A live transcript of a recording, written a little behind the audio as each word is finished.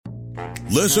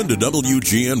Listen to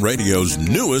WGN Radio's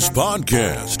newest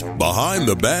podcast, Behind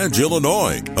the Badge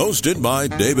Illinois, hosted by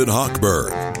David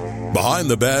Hochberg. Behind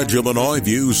the Badge Illinois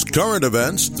views current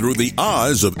events through the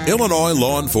eyes of Illinois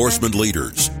law enforcement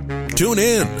leaders. Tune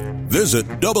in. Visit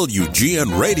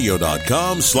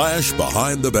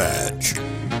WGNRadio.com/Behind the Badge.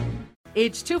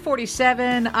 It's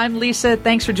 2:47. I'm Lisa.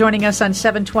 Thanks for joining us on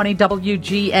 720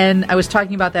 WGN. I was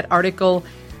talking about that article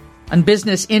on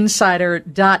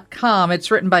BusinessInsider.com.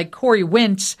 It's written by Corey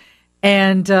Wintz,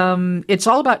 and it's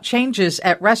all about changes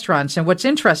at restaurants. And what's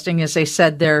interesting is they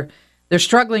said they're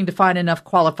struggling to find enough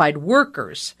qualified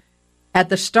workers. At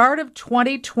the start of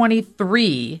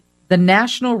 2023, the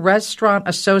National Restaurant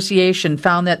Association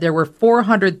found that there were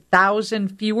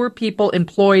 400,000 fewer people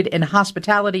employed in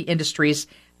hospitality industries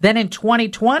than in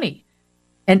 2020.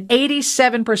 And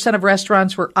 87% of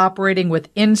restaurants were operating with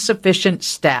insufficient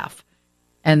staff.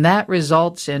 And that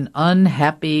results in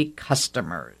unhappy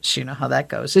customers. You know how that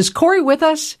goes. Is Corey with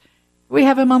us? We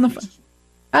have him on the phone.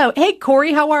 Oh, hey,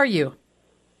 Corey, how are you?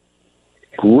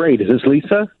 Great. Is this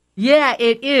Lisa? Yeah,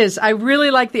 it is. I really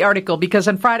like the article because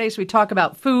on Fridays we talk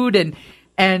about food and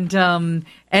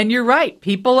you're right.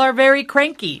 People are very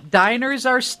cranky. Diners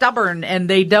are stubborn and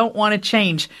they don't want to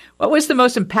change. What was the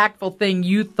most impactful thing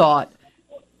you thought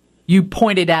you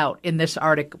pointed out in this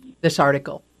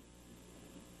article?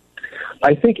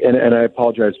 I think, and I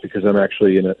apologize because I'm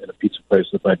actually in a pizza place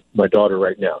with my daughter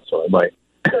right now, so I might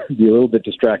be a little bit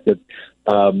distracted.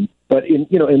 But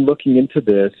in looking into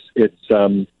this, it's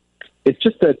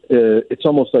just that it's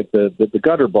almost like the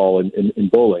gutter ball in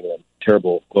bowling. I'm a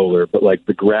terrible bowler, but like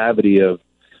the gravity of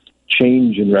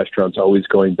change in restaurants always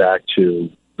going back to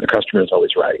the customer is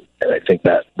always right. And I think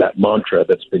that mantra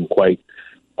that's been quite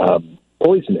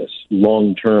poisonous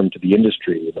long term to the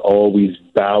industry, and always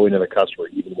bowing to the customer,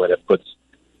 even when it puts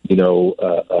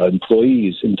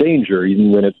employees in danger,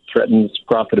 even when it threatens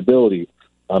profitability.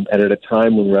 And at a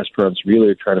time when restaurants really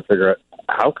are trying to figure out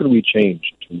how can we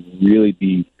change to really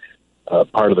be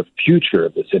part of the future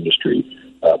of this industry,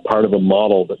 part of a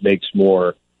model that makes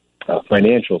more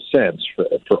financial sense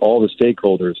for all the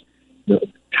stakeholders.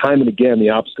 Time and again, the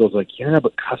obstacle is like, yeah,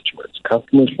 but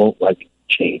customers won't like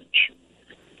change.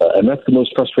 And that's the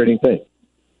most frustrating thing.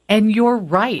 And you're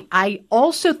right. I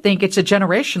also think it's a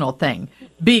generational thing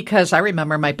because I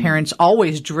remember my parents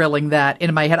always drilling that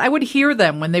into my head. I would hear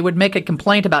them when they would make a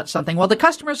complaint about something. Well, the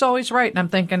customer's always right. And I'm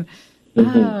thinking,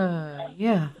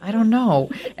 yeah, I don't know.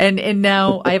 And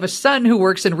now I have a son who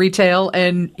works in retail,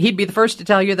 and he'd be the first to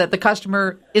tell you that the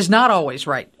customer is not always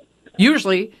right.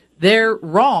 Usually they're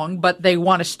wrong, but they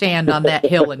want to stand on that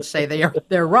hill and say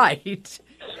they're right.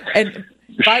 And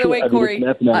by the way, Corey, it's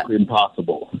mathematically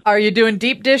impossible. Are you doing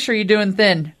deep dish or are you doing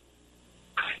thin?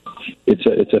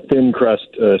 It's a thin crust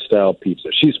style pizza.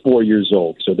 She's 4 years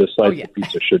old, so this slice of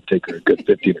pizza should take her a good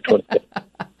 15 or 20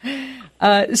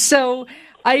 minutes. So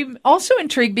I'm also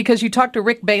intrigued because you talked to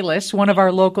Rick Bayless, one of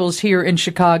our locals here in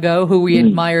Chicago, who we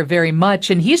admire very much,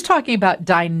 and he's talking about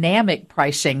dynamic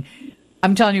pricing.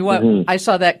 I'm telling you what, I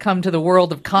saw that come to the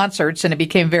world of concerts, and it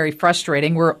became very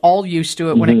frustrating. We're all used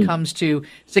to it when it comes to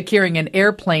securing an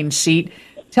airplane seat.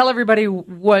 Tell everybody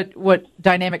what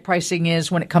dynamic pricing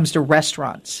is when it comes to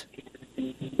restaurants.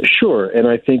 Sure, and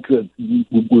I think that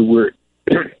we're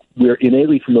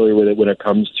innately familiar with it when it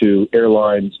comes to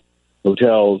airlines,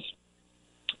 hotels,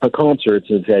 concerts,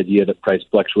 and the idea that price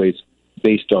fluctuates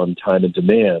based on time and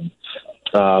demand.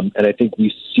 And I think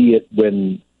we see it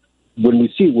when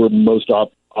we see it, we're most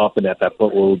often at that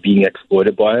point where we're being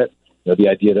exploited by it. The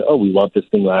idea that, we want this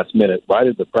thing last minute. Why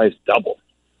did the price double?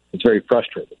 It's very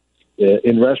frustrating.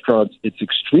 In restaurants, it's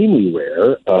extremely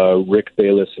rare. Rick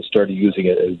Bayless has started using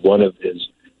it as one of his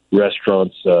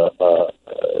restaurants,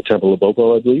 Temple of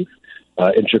Opal, I believe,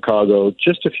 in Chicago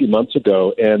just a few months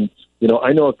ago. And,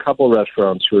 I know a couple of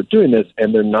restaurants who are doing this,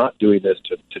 and they're not doing this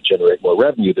to generate more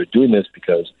revenue. They're doing this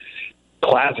because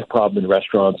classic problem in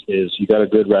restaurants is you got a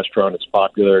good restaurant, it's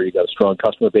popular, you got a strong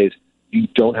customer base, you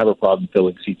don't have a problem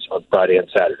filling seats on Friday and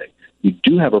Saturday. You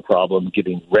do have a problem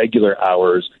giving regular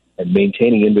hours and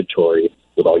maintaining inventory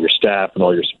with all your staff and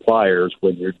all your suppliers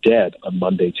when you're dead on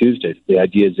Monday, Tuesdays. The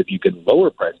idea is if you can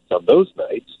lower prices on those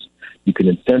nights, you can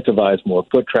incentivize more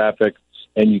foot traffic,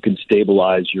 and you can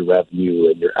stabilize your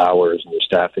revenue and your hours and your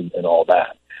staffing and all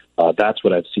that. That's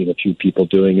what I've seen a few people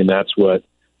doing, and that's what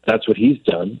he's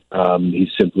done.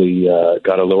 He's simply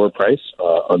got a lower price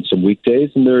on some weekdays,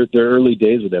 and they're early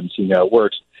days with them, seeing how it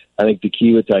works. I think the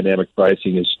key with dynamic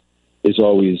pricing is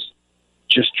always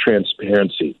just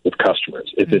transparency with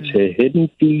customers. If it's a hidden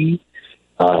fee,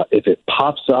 if it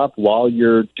pops up while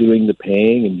you're doing the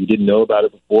paying and you didn't know about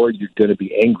it before, you're going to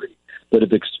be angry. But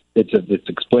if it's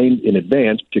explained in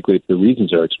advance, particularly if the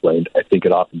reasons are explained, I think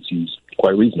it often seems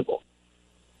quite reasonable.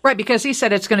 Right, because he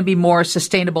said it's going to be more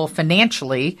sustainable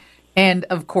financially, and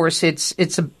of course, it's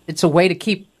a way to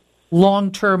keep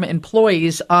long-term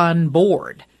employees on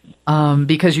board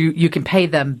because you can pay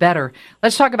them better.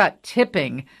 Let's talk about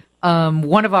tipping.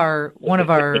 One of our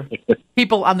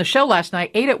people on the show last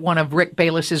night ate at one of Rick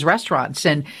Bayless's restaurants,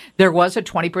 and there was a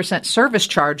 20% service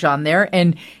charge on there,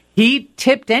 and he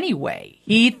tipped anyway.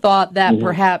 He thought that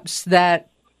perhaps that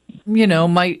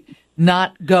might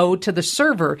not go to the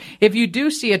server. If you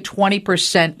do see a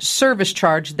 20% service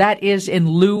charge, that is in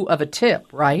lieu of a tip,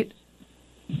 right?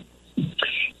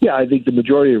 Yeah, I think the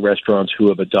majority of restaurants who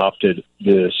have adopted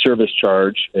the service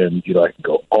charge, and I can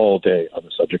go all day on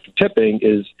the subject of tipping,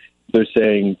 is they're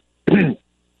saying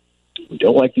we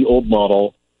don't like the old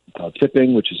model of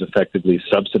tipping, which is effectively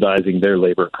subsidizing their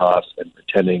labor costs and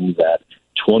pretending that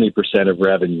 20% of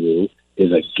revenue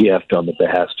is a gift on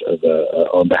behalf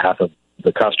of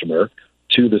the customer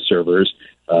to the servers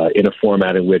in a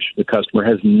format in which the customer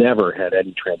has never had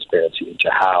any transparency into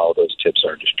how those tips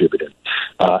are distributed.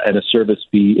 And a service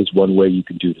fee is one way you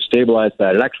can do to stabilize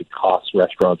that. It actually costs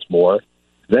restaurants more.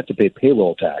 They have to pay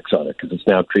payroll tax on it because it's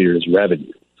now treated as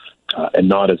revenue and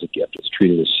not as a gift. It's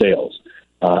treated as sales.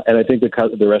 And I think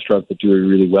the restaurants that do it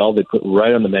really well, they put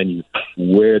right on the menu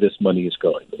where this money is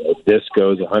going. This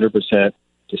goes 100%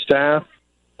 to staff,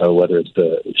 whether it's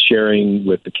the sharing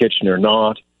with the kitchen or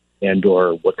not, and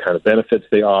or what kind of benefits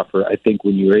they offer. I think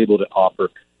when you're able to offer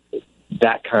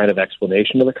that kind of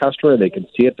explanation to the customer and they can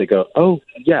see it, they go, oh,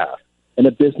 yeah, and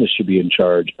a business should be in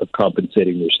charge of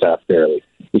compensating their staff fairly.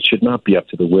 It should not be up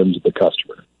to the whims of the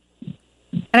customer.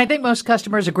 And I think most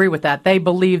customers agree with that. They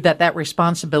believe that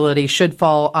responsibility should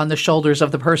fall on the shoulders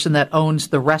of the person that owns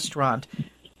the restaurant.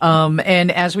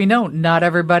 And as we know, not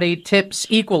everybody tips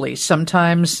equally.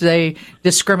 Sometimes they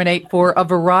discriminate for a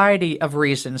variety of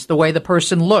reasons. The way the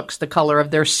person looks, the color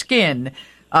of their skin,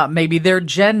 maybe their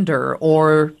gender,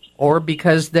 or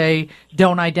because they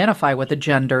don't identify with a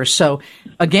gender. So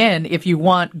again, if you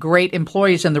want great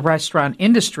employees in the restaurant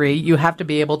industry, you have to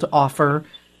be able to offer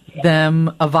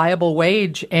them a viable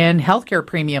wage and healthcare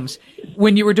premiums.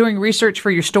 When you were doing research for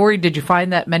your story, did you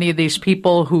find that many of these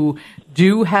people who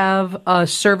do have a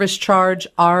service charge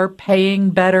are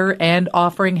paying better and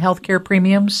offering healthcare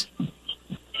premiums?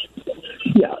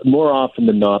 Yeah, more often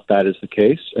than not, that is the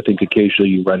case. I think occasionally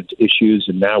you run into issues,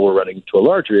 and now we're running into a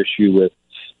larger issue with,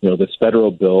 this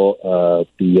federal bill.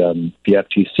 The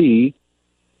FTC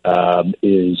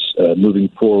is moving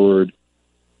forward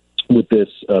with this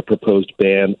proposed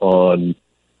ban on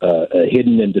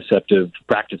hidden and deceptive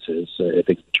practices. I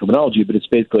think the terminology, but it's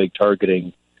basically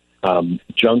targeting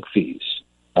junk fees.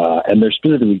 And they're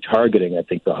specifically targeting, I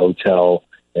think, the hotel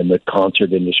and the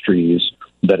concert industries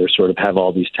that are sort of have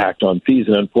all these tacked on fees.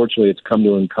 And unfortunately, it's come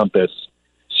to encompass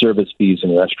service fees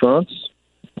in restaurants,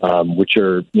 which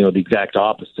are, the exact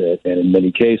opposite. And in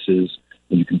many cases,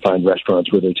 you can find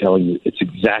restaurants where they're telling you it's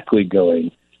exactly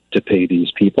going to pay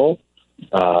these people.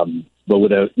 But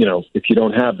without, if you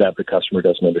don't have that, the customer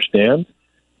doesn't understand.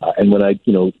 And when I,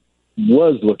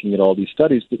 was looking at all these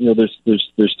studies,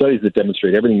 there's studies that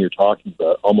demonstrate everything you're talking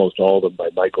about, almost all of them by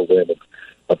Michael Lynn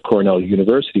of Cornell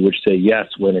University, which say, yes,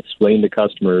 when explained to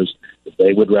customers, that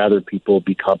they would rather people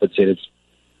be compensated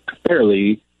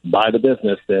fairly by the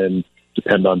business than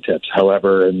depend on tips.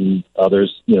 However, in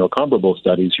others, comparable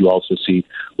studies, you also see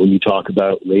when you talk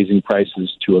about raising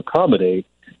prices to accommodate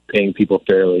paying people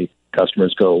fairly,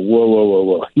 customers go,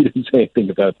 whoa, you didn't say anything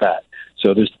about that.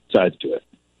 So there's sides to it.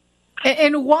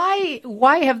 And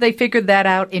why have they figured that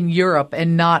out in Europe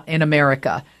and not in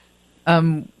America?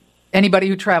 Anybody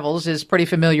who travels is pretty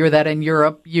familiar that in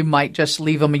Europe you might just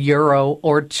leave them €1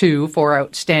 or $2 for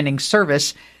outstanding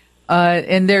service.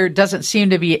 And there doesn't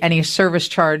seem to be any service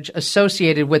charge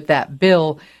associated with that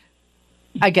bill.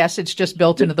 I guess it's just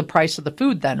built into the price of the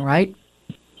food then, right?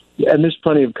 Yeah, and there's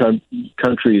plenty of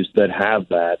countries that have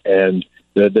that. And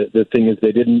the thing is,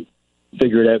 they didn't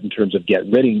figure it out in terms of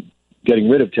getting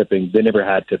rid of tipping. They never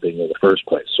had tipping in the first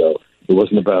place. So it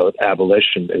wasn't about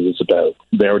abolition. It was about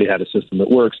they already had a system that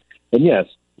works. And yes,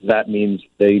 that means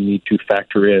they need to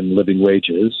factor in living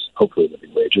wages, hopefully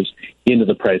living wages, into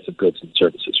the price of goods and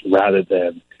services rather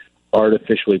than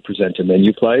artificially present a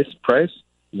menu price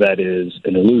that is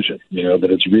an illusion, that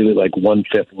it's really like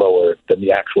 1/5 lower than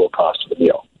the actual cost of the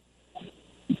meal.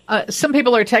 Some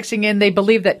people are texting in, they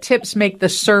believe that tips make the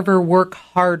server work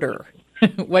harder.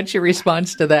 What's your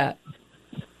response to that?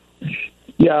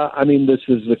 Yeah, I mean, this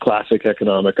is the classic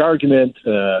economic argument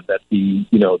that the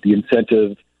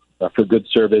incentive for good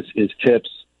service is tips.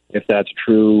 If that's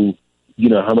true,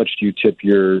 how much do you tip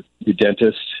your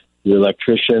dentist your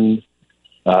electrician,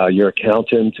 your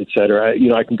accountant, et cetera.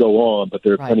 I can go on, but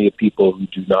there are plenty of people who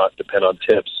do not depend on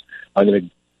tips. I'm going to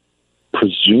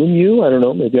presume I don't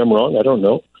know, maybe I'm wrong, I don't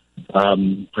know.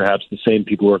 Perhaps the same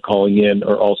people who are calling in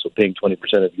are also paying 20%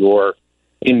 of your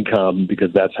income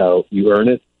because that's how you earn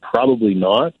it. Probably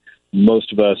not.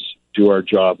 Most of us do our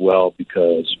job well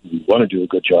because we want to do a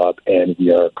good job and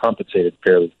we are compensated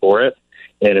fairly for it.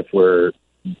 And if we're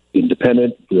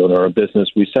independent, we own our own business,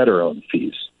 we set our own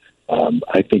fees.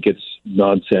 I think it's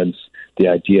nonsense, the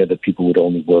idea that people would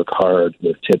only work hard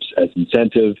with tips as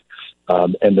incentive.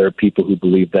 And there are people who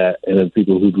believe that, and then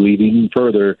people who believe even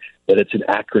further that it's an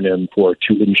acronym for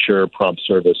to ensure prompt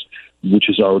service, which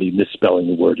is already misspelling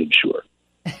the word ensure.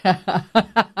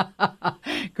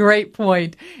 Great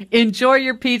point. Enjoy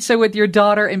your pizza with your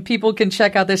daughter, and people can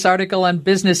check out this article on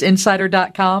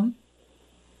BusinessInsider.com.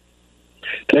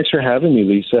 Thanks for having me,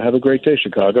 Lisa. Have a great day,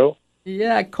 Chicago.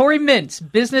 Yeah, Corey Mintz,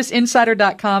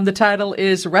 BusinessInsider.com. The title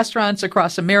is Restaurants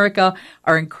Across America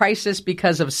Are in Crisis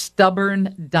Because of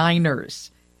Stubborn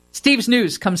Diners. Steve's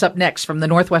News comes up next from the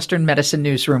Northwestern Medicine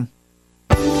Newsroom.